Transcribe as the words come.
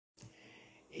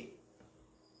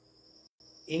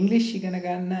English ඉගෙන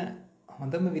ගන්න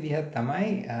හොඳම විදිහක් තමයි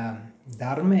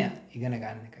ධර්මය ඉගෙන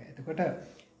ගන්න එක. එතකොට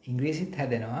ඉංග්‍රීසිත්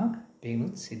හැදෙනවා,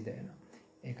 පිනුත් සිද්ධ වෙනවා.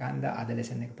 ඒකන්ද අද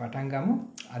ලෙසන් එක පටන් ගමු.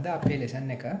 අද අපේ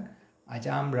ලෙසන් එක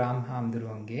Ajahn Brahm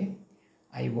හාමුදුරුවන්ගේ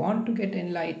I want to get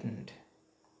enlightened.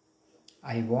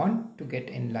 I want to get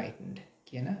enlightened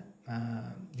කියන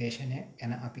දේශනය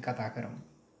ගැන අපි කතා කරමු.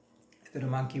 එතකොට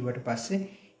මම කිව්වට පස්සේ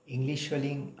ඉංග්‍රීසි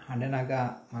වලින් හඬ නගා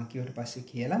මම කිව්වට පස්සේ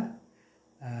කියලා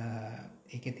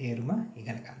ඒකේ තේරුම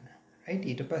ඉගෙන ගන්න. right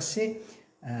ඊට පස්සේ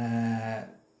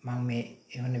මම මේ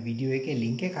එවන වීඩියෝ එකේ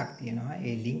link එකක් තියෙනවා.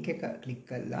 ඒ link එක click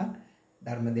කරලා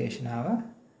ධර්ම දේශනාව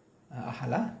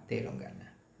අහලා තේරුම් ගන්න.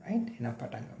 right එහෙනම්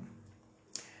පටන් ගමු.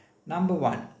 Number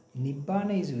 1,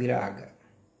 Nibbana is viraga.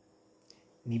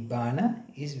 Nibbana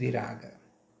is viraga.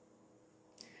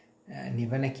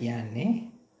 නිවන කියන්නේ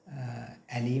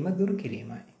ඇලීම දුරු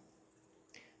කිරීමයි.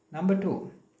 Number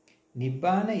 2,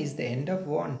 Nibbana is the end of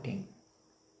wanting.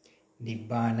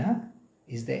 Nibbana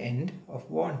is the end of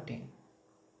wanting.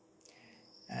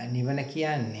 නිවන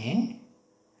කියන්නේ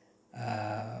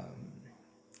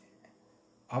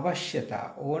අවශ්‍යතා,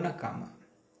 ඕනකම,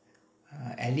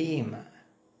 ඇලීම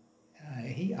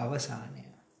එහි අවසානය.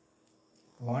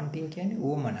 Wanting කියන්නේ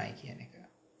ඕමනයි කියන එක.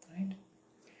 Right?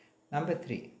 Number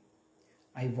 3,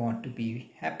 I want to be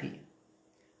happy.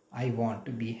 I want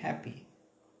to be happy.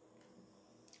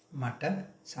 මට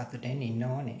සතුටෙන් ඉන්න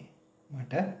ඕනේ.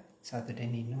 මට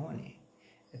සතුටෙන් ඉන්න ඕනේ.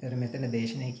 ඒතර මෙතන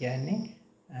දේශනේ කියන්නේ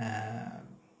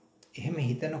එහෙම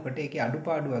හිතනකොට ඒකේ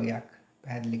අඩුපාඩු වගේක්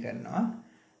පැහැදිලි කරනවා.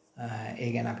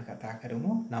 ඒ ගැන අපි කතා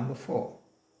කරමු. Number 4,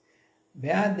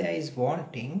 where there is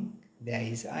wanting, there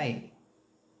is I.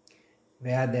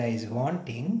 Where there is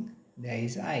wanting, there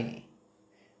is I.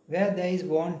 Where there is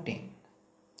wanting,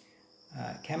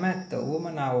 කැමැත්ත,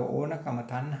 උවමනාව, ඕනකම,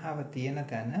 තණ්හාව තියෙන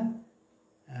තැන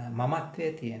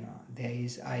මමත්වය තියෙනවා. There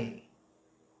is I.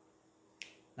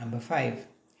 Number 5,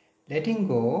 letting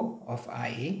go of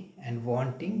I and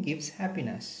wanting gives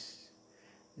happiness.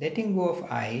 Letting go of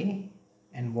I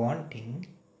and wanting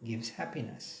gives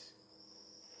happiness.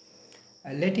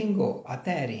 Letting go,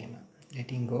 අතෑරීම.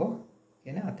 Letting go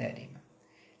කියන අතෑරීම.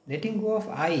 Letting go of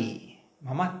I,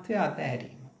 මමත්වය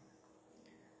අතෑරීම.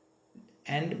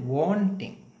 And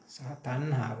wanting, සහ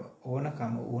තණ්හාව,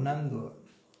 ඕනකම, උනන්දුව,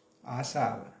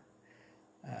 ආසාව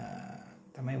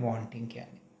තමයි wanting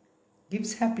කියන්නේ.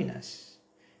 Gives happiness.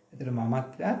 එතන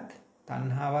මමත්වයත්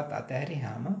තණ්හාවත්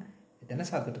අතහැරියාම එතන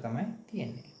සතුට තමයි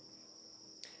තියෙන්නේ.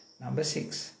 Number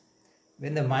 6,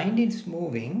 when the mind is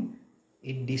moving,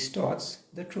 it distorts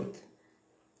the truth.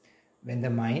 When the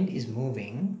mind is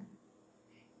moving,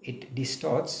 it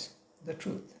distorts the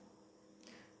truth.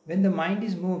 When the mind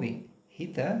is moving,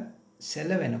 හිත සෙල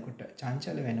වෙනකොට,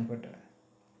 චංචල වෙනකොට,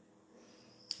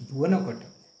 දුවනකොට,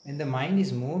 when the mind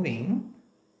is moving,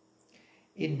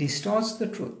 it distorts the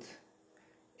truth.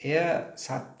 එය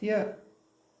සත්‍ය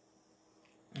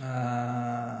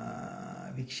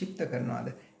වික්ෂිප්ත කරනවාද?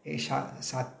 ඒ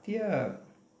සත්‍ය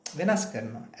වෙනස්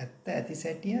කරනවා. ඇත්ත ඇති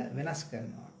සැටිය වෙනස්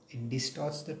කරනවා. It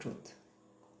distorts the truth.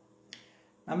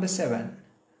 Number 7,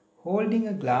 holding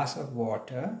a glass of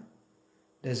water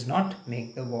does not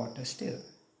make the water still.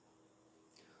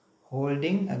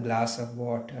 Holding a glass of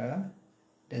water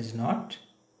does not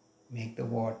make the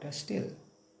water still.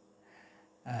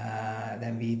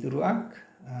 දැන් වීදුරුවක්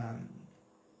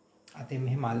අතින්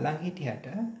මෙහෙම අල්ලන් හිටියට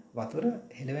වතුර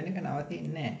හෙලවෙන එක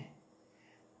නවතින්නේ නැහැ.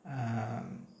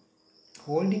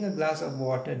 Holding a glass of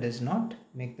water does not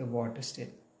make the water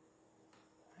still.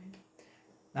 Right?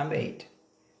 Number 8,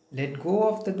 let go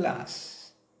of the glass.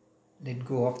 Let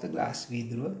go of the glass.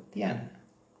 වීදුරුව තියන්න.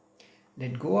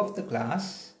 Let go of the glass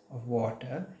of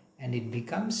water and it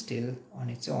becomes still on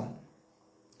its own.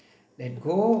 Let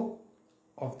go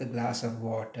of the glass of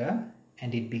water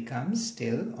and it becomes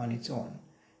still on its own.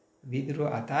 වීදුරුව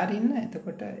අතාරින්න,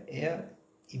 එතකොට එය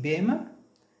ඉබේම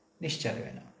නිශ්චල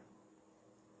වෙනවා.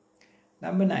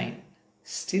 Number 9,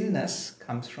 stillness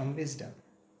comes from wisdom.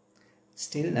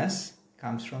 Stillness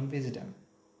comes from wisdom.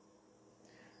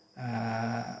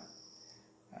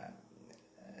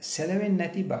 සැලවෙන්නේ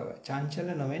නැති බව, චංචල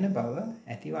නොවන බව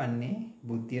ඇතිවන්නේ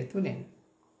බුද්ධිය තුලින්.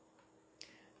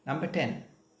 Number 10,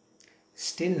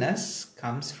 stillness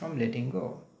comes from letting go.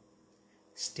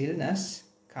 Stillness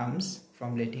comes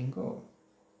from letting go.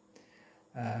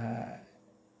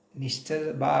 නිශ්චල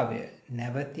භාවය,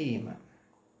 නැවතීම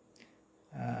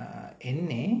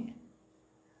එන්නේ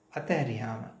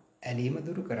අතහැරියාම, ඇලීම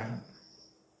දුරු කරාම.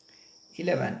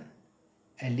 11,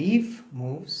 a leaf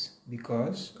moves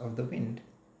because of the wind.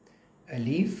 A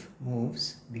leaf moves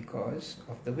because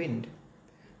of the wind.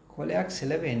 කොළයක්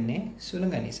සෙලවෙන්නේ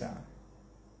සුළඟ නිසා.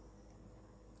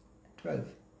 12,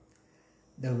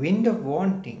 The wind of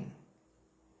wanting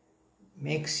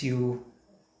makes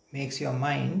your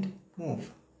mind move.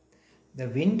 The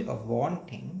wind of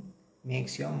wanting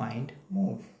makes your mind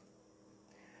move.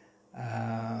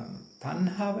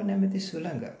 තණ්හාව නැමැති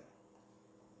සුළඟ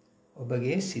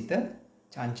ඔබගේ සිත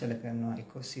චංචල කරනවා,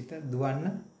 එක්ක සිත දුවන්න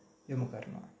යොමු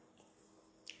කරනවා.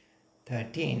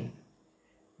 13.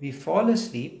 We fall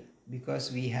asleep because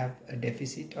we have a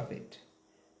deficit of it.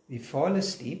 We fall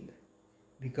asleep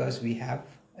because we have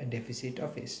a deficit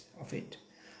of it.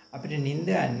 අපිට නිින්ද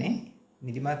යන්නේ,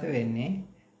 නිදිමත වෙන්නේ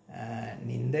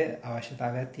නිින්ද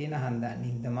අවශ්‍යතාවයක් තියෙන හන්දා,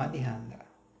 නිින්ද මදි හන්දා.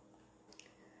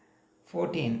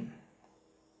 14.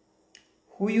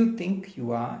 Who you think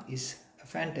you are is a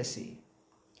fantasy.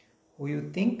 Who you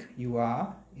think you are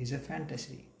is a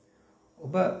fantasy.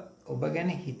 ඔබ ගැන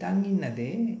හිතන් ඉන්න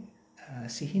දේ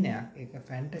සිහිනයක්, ඒක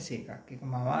fantasy එකක්, ඒක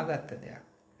මවාගත්ත දෙයක්,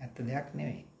 ඇත්ත දෙයක්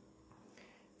නෙවෙයි.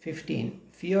 15.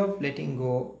 Fear of letting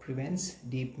go prevents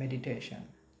deep meditation.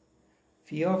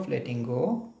 Fear of letting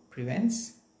go prevents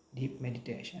deep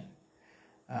meditation.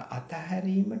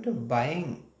 අතහැරීමට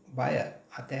බය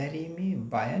අතහැරීමේ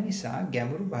බය නිසා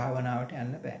ගැඹුරු භාවනාවට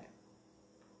යන්න බෑ.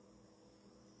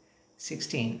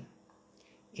 16.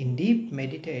 In deep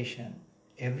meditation,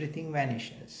 everything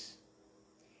vanishes.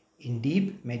 In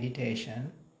deep meditation,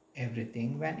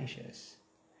 everything vanishes.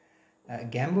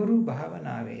 ගැඹුරු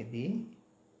භාවනාවේදී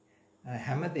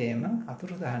හැමදේම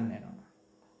අතුරුදහන් වෙනවා.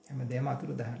 හැමදේම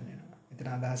අතුරුදහන් වෙනවා. මෙතන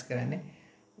අදහස් කරන්නේ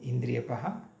ඉන්ද්‍රිය පහ,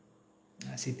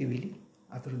 සිතිවිලි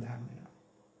අතුරුදහන් වෙනවා.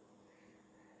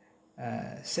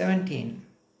 17.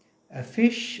 A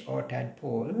fish or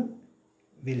tadpole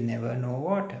will never know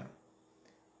water.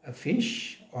 A fish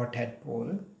or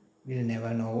tadpole will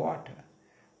never know water.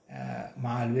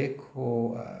 මාළුවෙක් හෝ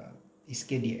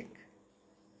ඉස්කෙඩියෙක්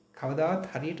කවදාවත්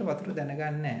හරියට වතුර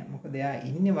දැනගන්නේ නැහැ. මොකද එයා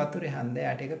ඉන්නේ වතුරේ හන්ද,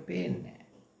 එයාට ඒක පේන්නේ නැහැ.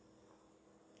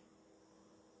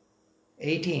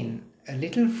 18. A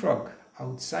little frog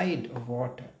outside of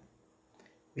water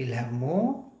will have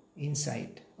more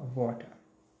insight of water.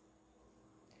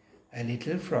 A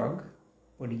little frog,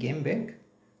 පොඩි ගෙම්බෙක්,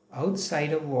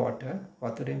 outside of water,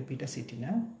 වතුරෙන් පිට සිටින,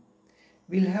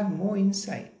 will have more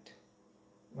insight.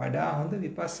 වඩා හොඳ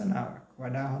විපස්සනාවක්,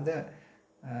 වඩා හොඳ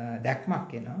දැක්මක්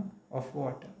එනවා of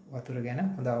water. වතුර ගැන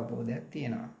හොඳ අවබෝධයක්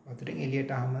තියෙනවා. වතුරෙන්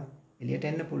එළියට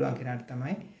එන්න පුළුවන් කෙනාට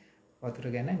තමයි වතුර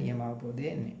ගැන නියම අවබෝධය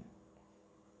එන්නේ.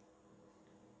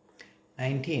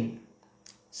 19.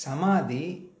 Samadhi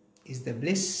is the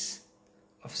bliss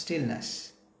of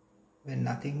stillness when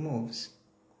nothing moves.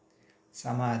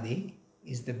 Samadhi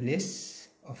is the bliss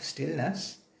of stillness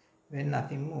when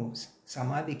nothing moves.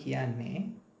 Samadhi කියන්නේ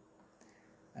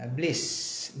bliss,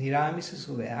 නිරාමිස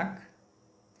සුවයක්,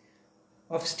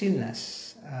 of stillness,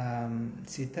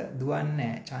 සිත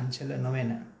දුවන්නේ, චංචල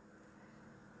නොවන,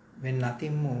 when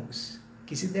nothing moves,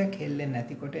 කිසි දෙයක් හෙල්ලෙන්නේ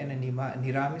නැතිකොට එන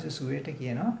නිරාමිස සුවයට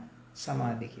කියනවා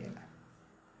සමාධි කියලා.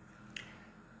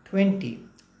 20.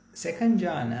 Second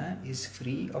jhana is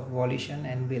free of volition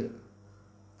and will.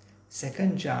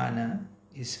 Second jhana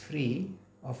is free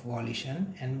of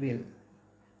volition and will.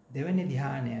 දෙවෙනි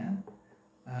ධ්‍යානය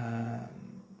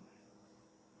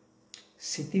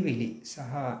සිතිවිලි සහ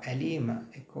ඇලීම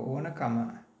එක්ක ඕනකම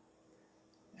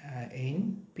එයින්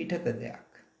පිටත දෙයක්.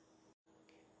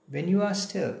 When you are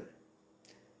still,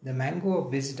 the mango of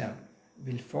wisdom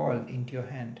will fall into your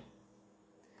hand.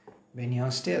 When you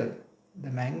are still,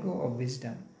 the mango of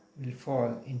wisdom will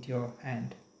fall into your hand.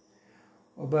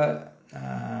 ඔබ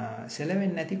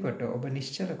සෙලවෙන්නේ නැතිකොට, ඔබ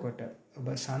නිශ්චල කොට, ඔබ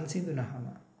සංසිඳුනහම,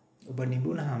 ඔබ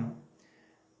නිබුනහම,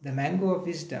 the mango of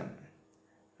wisdom,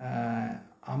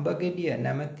 අඹගෙඩිය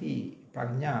නැමැති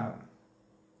ප්‍රඥාව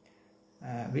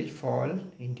will fall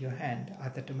into your hand.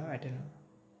 අතටම වැටෙනවා.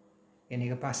 එන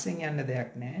එක පස්සෙන් යන්න දෙයක්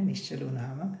නැහැ. නිශ්චල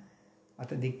වුණාම අත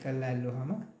දික් කරලා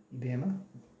ඇල්ලුවාම ඉබේම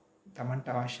Tamanට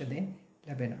අවශ්‍ය දේ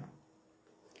ලැබෙනවා.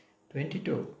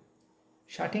 22.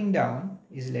 Shutting down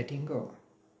is letting go.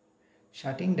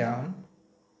 Shutting down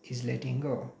is letting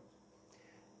go.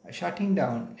 Shutting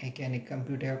down ඒ කියන්නේ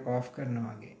කම්පියුටර් එක ඔෆ්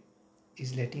කරනවා වගේ. is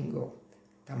letting go.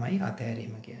 තමයි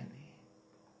අතහැරීම කියන්නේ.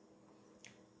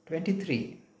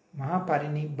 23.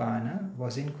 Mahaparinibbana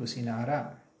was in Kusinara.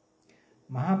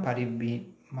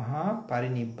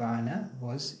 Mahaparinibbana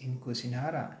was in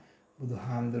Kusinara.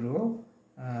 බුදුහාමුදුරුවෝ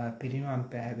පිරිනිවන්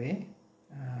පෑවේ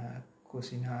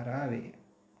කුසිනාරාවේ.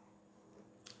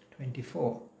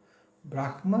 24.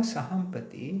 Brahma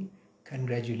Sahampati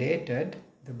congratulated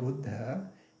the Buddha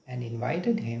and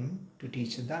invited him to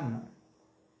teach the Dhamma.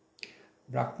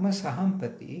 Brahma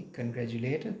Sahampati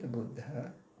congratulated the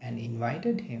Buddha and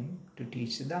invited him to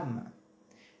teach the Dhamma.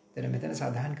 මෙතන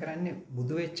සඳහන් කරන්නේ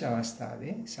බුදු වෙච්ච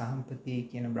අවස්ථාවේ සහම්පති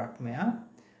කියන බ්‍රහ්මයා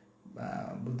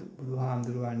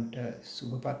බුදුහාමුදුරුවන්ට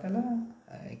සුබ පතලා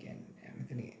ඒ කියන්නේ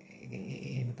මෙතන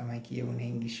එහෙම තමයි කියවුනේ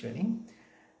ඉංග්‍රීසි වලින්.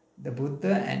 The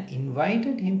Buddha and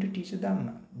invited him to teach the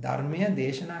Dhamma. ධර්මය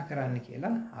දේශනා කරන්න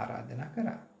කියලා ආරාධනා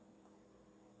කරා.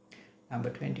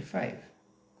 Number 25.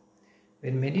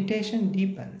 When meditation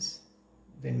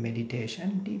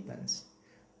deepens,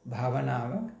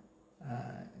 භාවනාව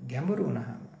ගැඹුරු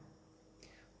වුණාම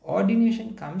ordination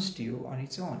comes to you on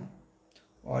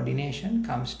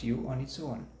its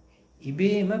own.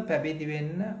 ඉබේම පැවිදි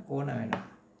වෙන්න ඕන වෙනවා.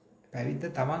 පැවිද්ද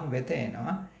තමන් වෙත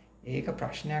එනවා. ඒක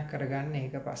ප්‍රශ්නයක් කරගන්න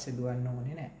ඒක පස්සේ දුවන්න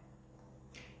ඕනේ නැහැ.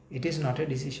 It is not a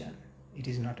decision.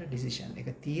 ඒක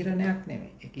තීරණයක්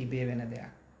නෙමෙයි. ඒක ඉබේ වෙන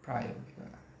දෙයක් ප්‍රායෝගිකව.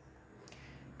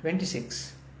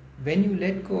 26. When you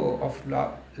let go of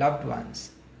loved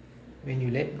ones,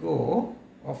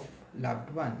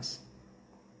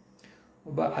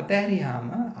 ඔබ අතහැරියාම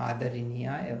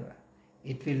ආදරණීයව.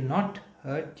 It will not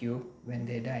hurt you when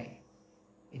they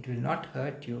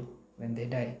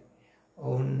die.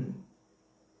 ඔවුන්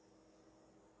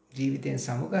ජීවිතයෙන්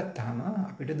සමුගත්තාම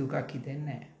අපිට දුකක් හිතෙන්නේ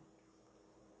නැහැ.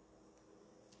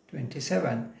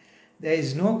 27. There is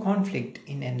no conflict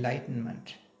in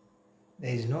enlightenment.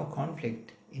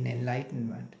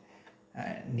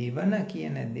 නිවන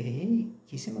කියන දෙහි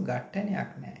කිසිම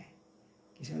ගැටණයක් නැහැ.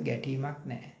 කිසිම ගැටීමක්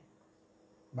නැහැ.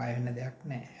 බය වෙන්න දෙයක්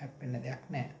නැහැ. හැප්පෙන්න දෙයක්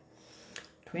නැහැ.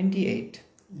 28.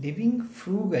 Living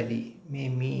frugally may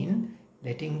mean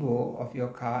letting go of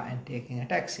your car and taking a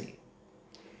taxi.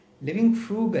 Living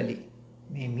frugally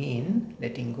may mean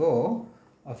letting go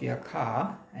of your car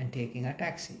and taking a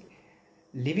taxi.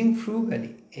 Living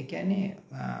frugally, ඒ කියන්නේ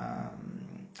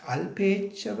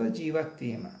අල්පේච්ඡව ජීවත්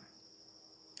වීම.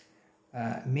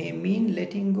 May mean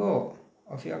letting go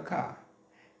of your car.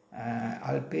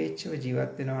 අල්පේච්ඡව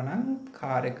ජීවත් වෙනවා නම්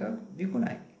car එක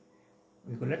විකුණයි.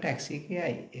 විකුණලා taxi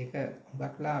එකයි. ඒක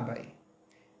හුඟක් ලාභයි.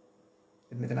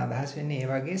 මෙතන අදහස් වෙන්නේ ඒ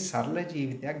වගේ සරල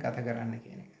ජීවිතයක් ගත කරන්න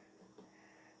කියන එක.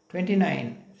 29.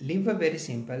 Live a very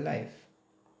simple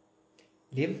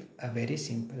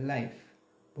life.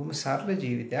 බොහොම සරල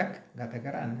ජීවිතයක් ගත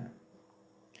කරන්න.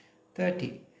 30.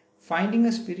 Finding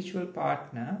a spiritual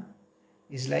partner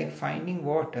is like finding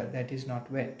water that is not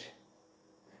wet.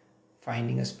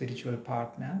 Finding a spiritual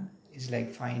partner is like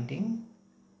finding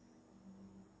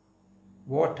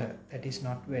water that is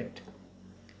not wet.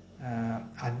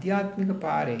 අධ්‍යාත්මික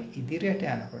පාරේ ඉදිරියට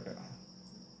යනකොට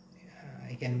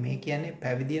ඒ කියන්නේ මේ කියන්නේ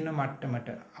පැවිදි වෙන මට්ටමට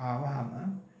ආවහම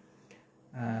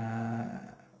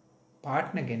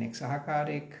පාර්ට්නර් කෙනෙක්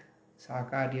සහකාරියක්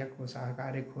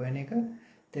හොයන එක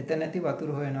තෙත නැති වතුර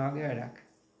හොයනවා වගේ වැඩක්.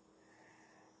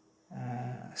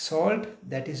 Salt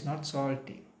that is not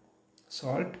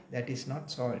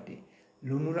salty.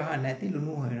 ලුණු රහ නැති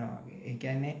ලුණු හොයනවා වගේ. ඒ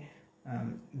කියන්නේ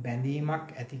බැඳීමක්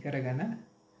ඇති කරගෙන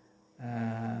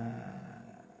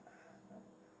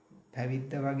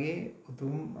පැවිද්ද වගේ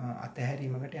උතුම්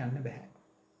අතහැරීමකට යන්න බෑ.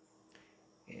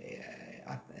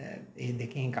 ඒ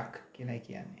දෙකෙන් එකක් කියලා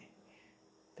කියන්නේ.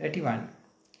 31.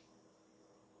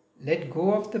 Let go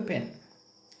of the pen.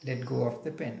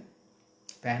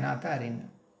 පෑන අතාරින්න.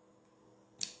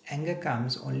 Anger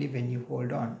comes only when you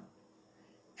hold on.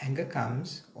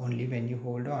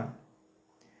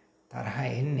 තරහ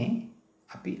එන්නේ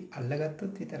අපි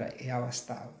අල්ලගත්තොත් විතරයි ඒ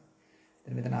අවස්ථාව.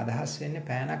 මෙතන අදහස් වෙන්නේ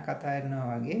පෑනක්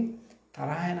අතාරිනවා වගේ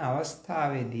තරහ යන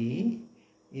අවස්ථාවේදී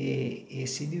ඒ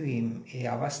සිදුවීම් ඒ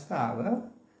අවස්ථාව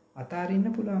අතාරින්න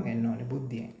පුළුවන් වෙන්න ඕනේ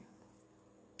බුද්ධියෙන්.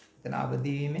 එතන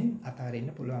අවදි වීමෙන් අතාරින්න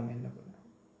පුළුවන්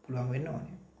වෙන්න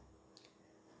ඕනේ.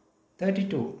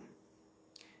 32.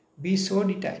 Be so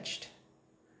detached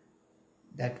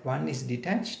that one is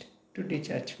detached to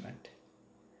detachment.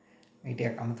 මේක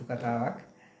අමුතු කතාවක්.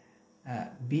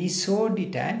 Be so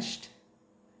detached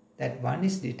that one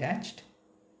is detached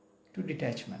to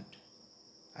detachment.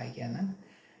 I can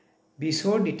be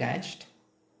so detached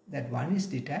that one is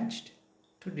detached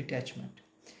to detachment.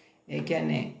 ඒ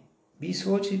කියන්නේ be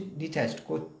so detached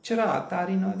කොච්චර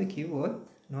අතාරිනවද කිව්වොත්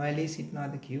නොඇලී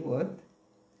සිටනවද කිව්වොත්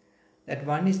that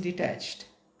one is detached.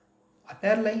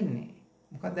 අතහැරලා ඉන්නේ.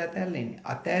 මොකද්ද අතහැරලා ඉන්නේ?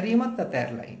 අතහැරීමත්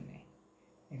අතහැරලා ඉන්නේ.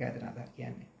 ඒක අතන අදහස්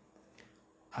කියන්නේ.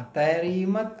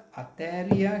 අතහැරීමත්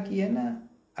අතහැරියා කියන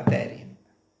අතහැරීම.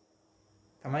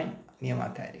 තමයි නියම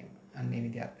අතහැරීම. අන්නේ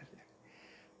විදිහ අතහැරියා.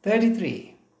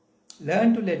 33. Learn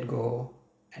to let go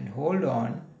and hold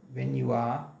on when you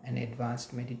are an advanced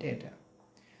meditator.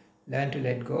 Learn to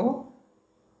let go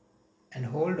and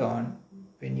hold on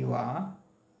when you are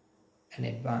an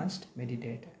advanced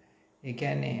meditator. ඒ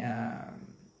කියන්නේ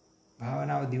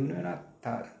භාවනාව දියුණු වෙන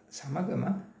සමගම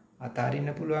අතාරින්න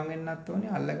පුළුවන් වෙන්නත් ඕනේ,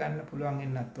 අල්ල ගන්න පුළුවන්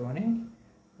වෙන්නත් ඕනේ.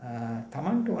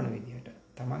 තමන්ට ඕන විදිහට,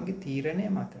 තමන්ගේ තීරණය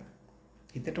මත.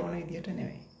 හිතට ඕන විදිහට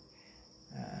නෙවෙයි.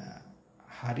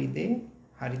 හරි දේ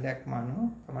හරි දැක්ම අනුව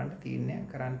තමන්ට තීරණය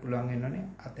කරන්න පුළුවන් වෙන්න ඕනේ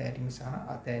අතහැරීම සහ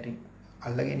අතහැරීම.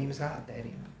 අල්ල ගැනීම සහ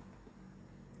අතහැරීම.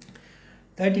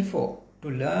 34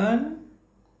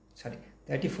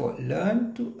 learn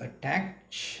to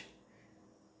attach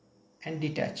and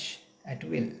detach at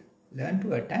will. Learn to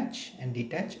attach and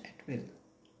detach at will.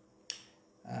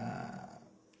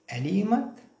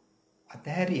 ඇලීමත්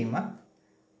අතහැරීමත්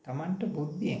තමන්ට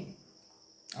බුද්ධියෙන්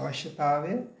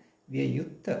අවශ්‍යතාවය විය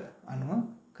යුත්ත අනුව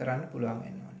කරන්න පුළුවන්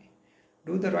වෙන්න ඕනේ.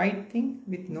 Do the right thing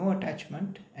with no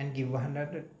attachment and give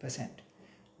 100%.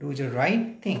 Do the right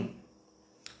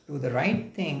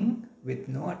thing with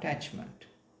no attachment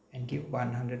and give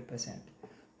 100%.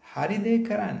 හරි දේ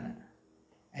කරන්න.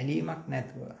 ඇලීමක්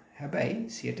නැතුව. හැබැයි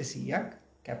 100%ක්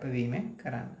කැපවීමෙන්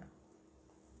කරන්න.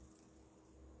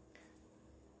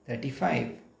 35.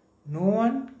 No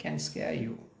one can scare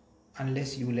you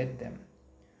unless you let them.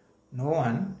 No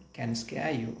one can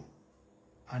scare you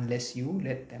unless you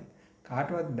let them.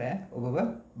 කාටවත් බෑ ඔබව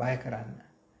බය කරන්න.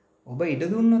 ඔබ ඉඩ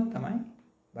දුන්නොත් තමයි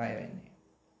බය වෙන්නේ.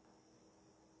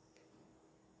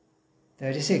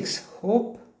 36.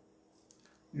 Hope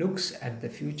looks at the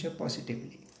future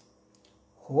positively.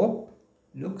 Hope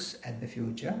looks at the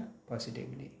future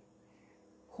positively.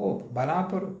 Hope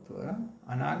බලාපොරොත්තුව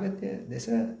අනාගතය දෙස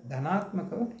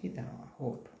ධනාත්මකව හිතනවා.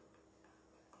 Hope.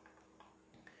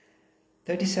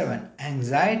 37.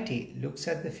 Anxiety looks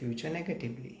at the future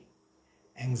negatively.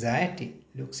 Anxiety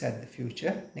looks at the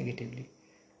future negatively.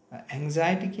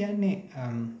 Anxiety කියන්නේ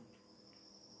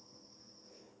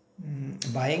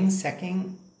buying සැකෙන්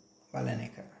බලන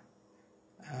එක.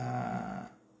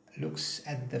 Looks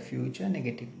at the future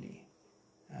negatively.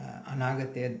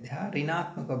 අනාගතය දිහා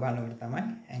ඍණාත්මකව බලනකොට තමයි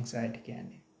anxiety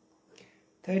කියන්නේ.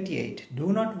 38. Do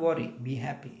not worry, be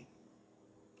happy.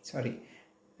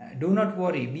 Do not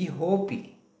worry, be hopey.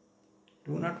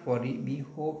 Do not worry, be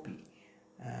hopey.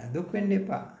 දුක් වෙන්න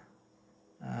එපා.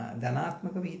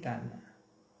 ධනාත්මකව හිතන්න.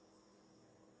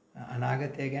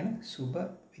 අනාගතය ගැන සුබ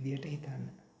විදියට හිතන්න.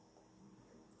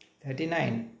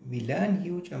 39. We learn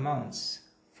huge amounts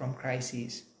from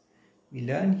crises. We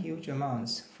learn huge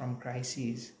amounts from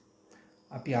crises.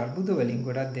 අපි අර්බුද වලින්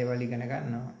ගොඩක් දේවල් ඉගෙන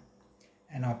ගන්නවා.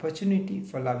 An opportunity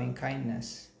for loving kindness.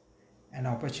 An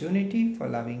opportunity for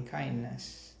loving kindness.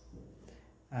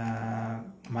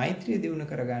 මෛත්‍රිය දියුණු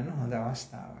කරගන්න හොඳ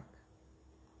අවස්ථාවක්.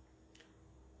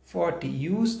 40.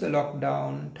 Use the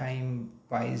lockdown time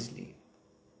wisely.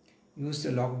 Use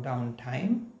the lockdown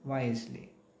time wisely.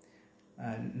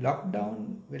 Lockdown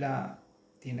වෙලා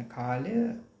තියෙන කාලය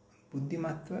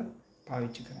බුද්ධිමත්ව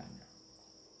පාවිච්චි කරන්න.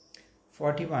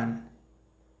 41.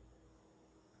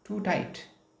 Too tight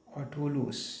or too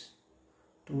loose.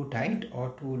 Too tight or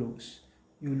too loose.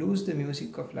 You lose the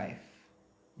music of life.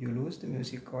 You lose the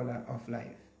music of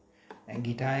life. And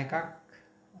guitar එකක්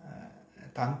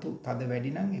තන්තු තද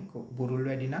වැඩි නම් එක්ක බුරුල්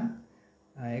වැඩි නම්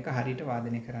ඒක හරියට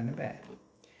වාදනය කරන්න බෑ.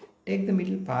 Take the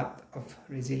middle path of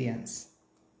resilience.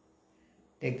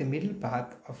 Take the middle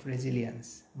path of resilience.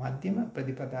 මධ්‍යම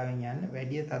ප්‍රතිපදාවෙන් යන්න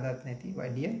වැඩිය තදත් නැති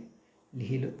වැඩිය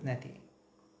ලිහිලුත් නැති.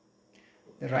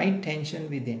 The right tension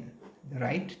within. The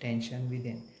right tension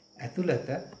within. ඇතුළත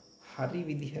හරි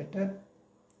විදිහට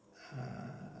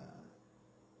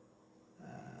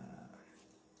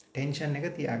ටෙන්ෂන් එක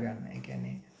තියාගන්න. ඒ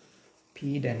කියන්නේ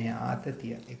පීඩනය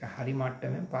ආතතිය ඒක හරි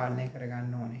මට්ටමෙන් පාලනය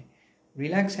කරගන්න ඕනේ.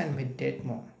 Relax and meditate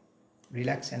more.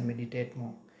 Relax and meditate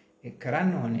more. ඒක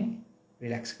කරන්න ඕනේ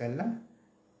රිලැක්ස් කරලා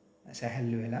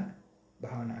සැහැල්ලු වෙලා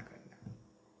භාවනා කරලා.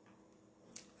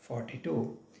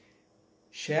 42.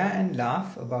 Share and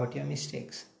laugh about your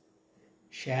mistakes.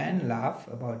 Share and laugh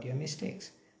about your mistakes.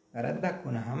 වැරද්දක්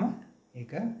වුණාම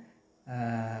ඒක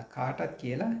කාටත්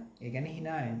කියලා ඒ ගැන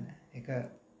hina වෙන්න. ඒක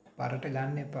පරට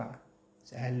ගන්න එපා.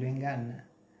 සැහැල්ලුවෙන් ගන්න.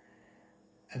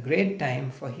 A great time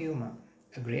for humor.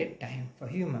 A great time for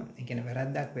humor. ඒ කියන්නේ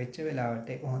වැරද්දක් වෙච්ච වෙලාවට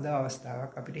ඒක හොඳ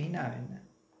අවස්ථාවක් අපිට hina වෙන්න.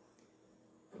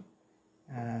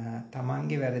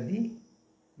 තමන්ගේ වැරදි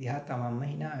දිහා තමන්ම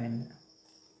hina වෙන්න.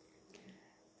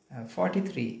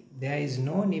 43. There is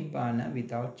no Nibbana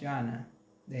without jhana.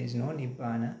 There is no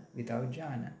Nibbana without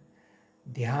jhana.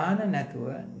 ධ්‍යාන නැතුව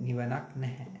නිවනක්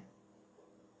නැහැ.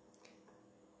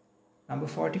 Number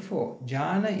 44.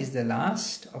 Jhana is the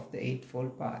last of the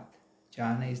eightfold path.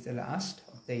 Jhana is the last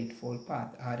of the eightfold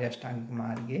path. ආර්ය අෂ්ටාංගික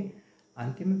මාර්ගයේ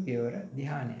අන්තිම පියවර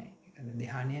ධ්‍යානයයි.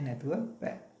 ධ්‍යානය නැතුව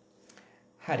බෑ.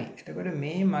 හරි. එතකොට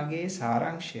මේ මගේ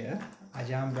සාරාංශය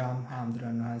අජාන් බ්‍රාම්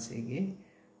හාමුදුරන් වහන්සේගේ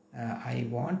I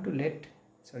want to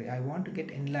get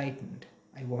enlightened.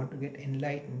 I want to get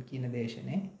enlightened කියන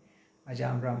දේශනේ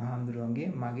අජාන් බ්‍රාම් හාමුදුරන්ගේ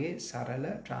මගේ සරල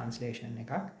ට්‍රාන්ස්ලේෂන්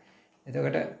එකක්.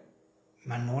 එතකොට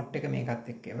මම නෝට් එක මේකත්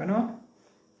එක්ක එවනවා.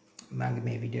 මගේ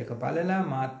මේ වීඩියෝ එක බලලා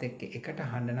මාත් එක්ක එකට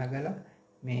හඬ නගලා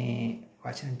මේ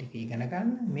වචන ටික ඉගෙන ගන්න.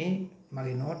 මේ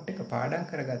මගේ නෝට් එක පාඩම්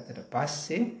කරගත්තට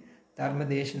පස්සේ ධර්ම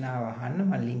දේශනාව අහන්න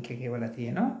මම ලින්ක් එක එවලා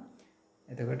තියෙනවා.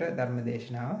 එතකොට ධර්ම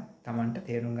දේශනාව Tamanට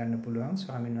තේරුම් ගන්න පුළුවන්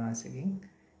ස්වාමීන් වහන්සේගෙන්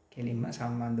කෙලින්ම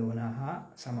සම්බන්ධ වුණා හා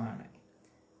සමානයි.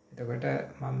 එතකොට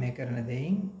මම මේ කරන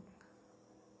දෙයින්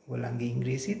ඔයගොල්ලන්ගේ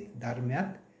ඉංග්‍රීසිත් ධර්මයක්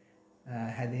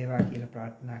හැදේවා කියලා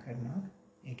ප්‍රාර්ථනා කරනවා.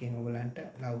 ඒකෙන් ඔයගොල්ලන්ට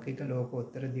ලෞකික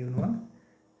ලෝකෝත්තර දියුණුව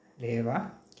ලැබේවා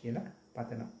කියලා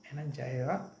පතනවා. එහෙනම් ජය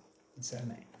වේවා.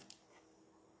 ඉස්සරණයි.